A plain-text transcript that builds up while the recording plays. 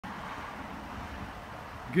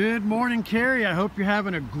Good morning, Cary. I hope you're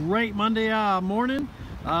having a great Monday morning.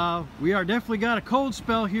 We are definitely got a cold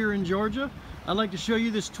spell here in Georgia. I'd like to show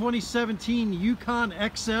you this 2017 Yukon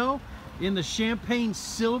XL in the champagne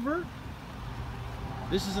silver.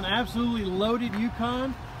 This is an absolutely loaded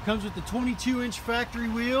Yukon. Comes with the 22-inch factory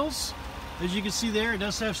wheels. As you can see there, it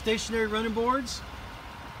does have stationary running boards.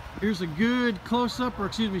 Here's a good close-up, or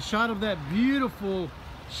excuse me, shot of that beautiful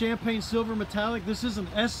champagne silver metallic. This is an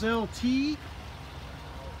SLT.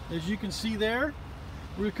 As you can see there,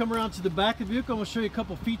 we're going to come around to the back of the vehicle. I'm going to show you a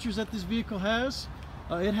couple features that this vehicle has.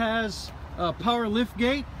 It has a power lift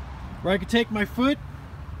gate where I can take my foot,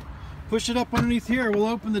 push it up underneath here. It will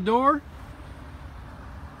open the door.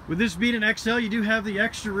 With this being an XL, you do have the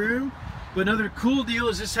extra room. But another cool deal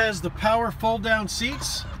is this has the power fold down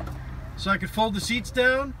seats. So I could fold the seats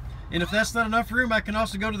down. And if that's not enough room, I can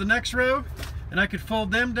also go to the next row and I could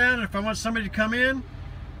fold them down. And if I want somebody to come in,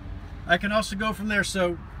 I can also go from there.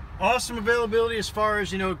 So awesome availability as far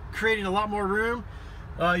as, creating a lot more room.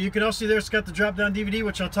 You can also see there it's got the drop down DVD,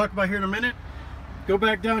 which I'll talk about here in a minute. Go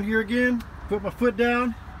back down here again, put my foot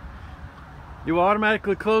down. It will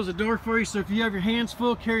automatically close the door for you. So if you have your hands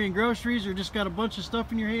full carrying groceries or just got a bunch of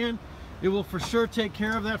stuff in your hand, it will for sure take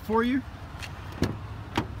care of that for you.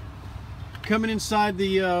 Coming inside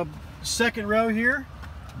the second row here,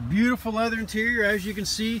 beautiful leather interior. As you can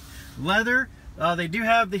see, leather. They do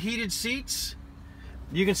have the heated seats.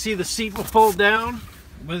 You can see the seat will fold down,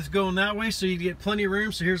 but it's going that way, so you get plenty of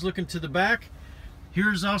room. So here's looking to the back.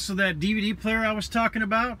 Here's also that DVD player I was talking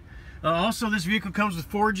about. Also, this vehicle comes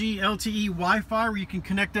with 4G LTE Wi-Fi where you can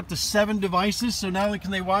connect up to 7 devices. So not only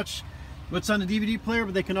can they watch what's on the DVD player,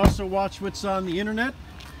 but they can also watch what's on the internet.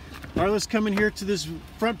 All right, let's come in here to this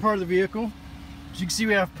front part of the vehicle. As you can see,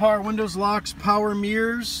 we have power windows, locks, power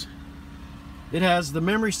mirrors. It has the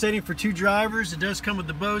memory setting for 2 drivers. It does come with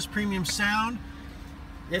the Bose premium sound.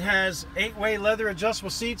 It has 8-way leather adjustable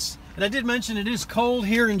seats. And I did mention it is cold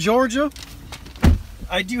here in Georgia.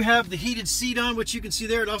 I do have the heated seat on, which you can see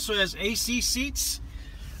there. It also has AC seats.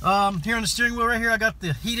 Here on the steering wheel right here, I got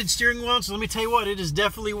the heated steering wheel on. So let me tell you what, it is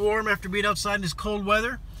definitely warm after being outside in this cold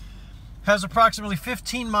weather. Has approximately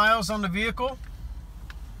 15 miles on the vehicle.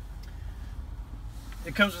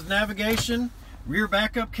 It comes with navigation, rear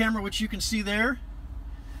backup camera, which you can see there.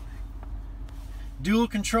 Dual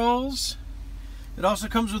controls. It also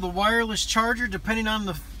comes with a wireless charger. Depending on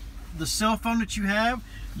the cell phone that you have,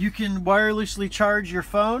 you can wirelessly charge your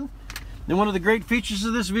phone. And one of the great features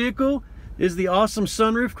of this vehicle is the awesome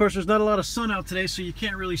sunroof. Of course, there's not a lot of sun out today, so you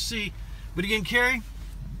can't really see. But again, Cary,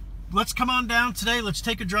 let's come on down today. Let's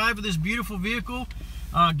take a drive of this beautiful vehicle.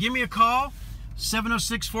 Give me a call,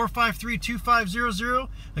 706-453-2500.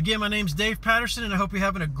 Again, my name's Dave Patterson, and I hope you're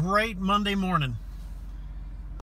having a great Monday morning.